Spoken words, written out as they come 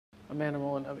Amanda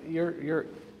Mullan, your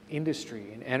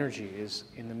industry in energy is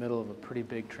in the middle of a pretty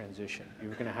big transition.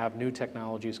 You're going to have new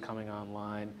technologies coming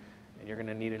online, and you're going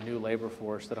to need a new labor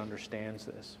force that understands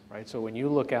this, right? So when you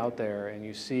look out there and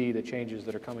you see the changes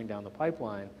that are coming down the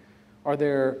pipeline, are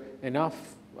there enough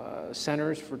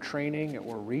centers for training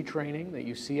or retraining that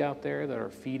you see out there that are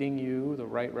feeding you the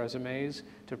right resumes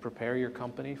to prepare your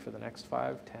company for the next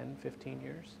 5, 10, 15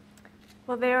 years?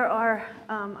 Well, there are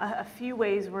a few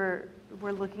ways we're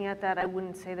looking at that. I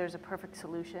wouldn't say there's a perfect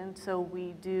solution. So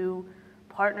we do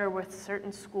partner with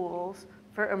certain schools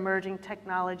for emerging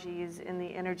technologies in the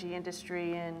energy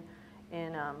industry and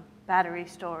in battery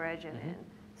storage and in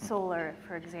solar,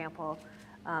 for example.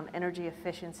 Energy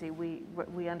efficiency,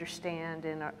 we understand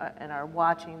and are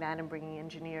watching that and bringing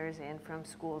engineers in from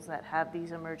schools that have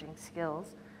these emerging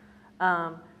skills.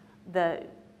 The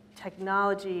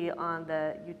technology on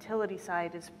the utility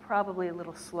side is probably a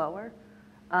little slower,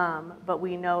 but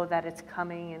we know that it's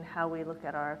coming in how we look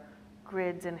at our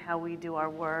grids and how we do our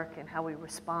work and how we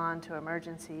respond to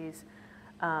emergencies.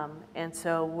 And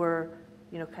so we're,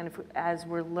 kind of as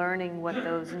we're learning what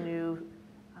those new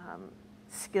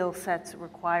skill sets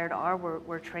required are,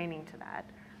 we're training to that.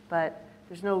 But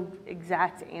there's no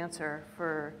exact answer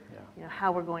for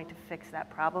how we're going to fix that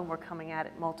problem. We're coming at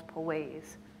it multiple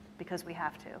ways because we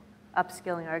have to.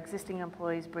 Upskilling our existing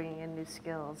employees, bringing in new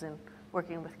skills, and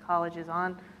working with colleges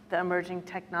on the emerging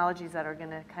technologies that are going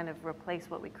to kind of replace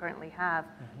what we currently have,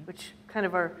 which kind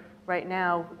of are right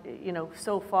now,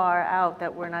 so far out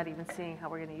that we're not even seeing how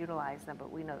we're going to utilize them,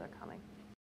 but we know they're coming.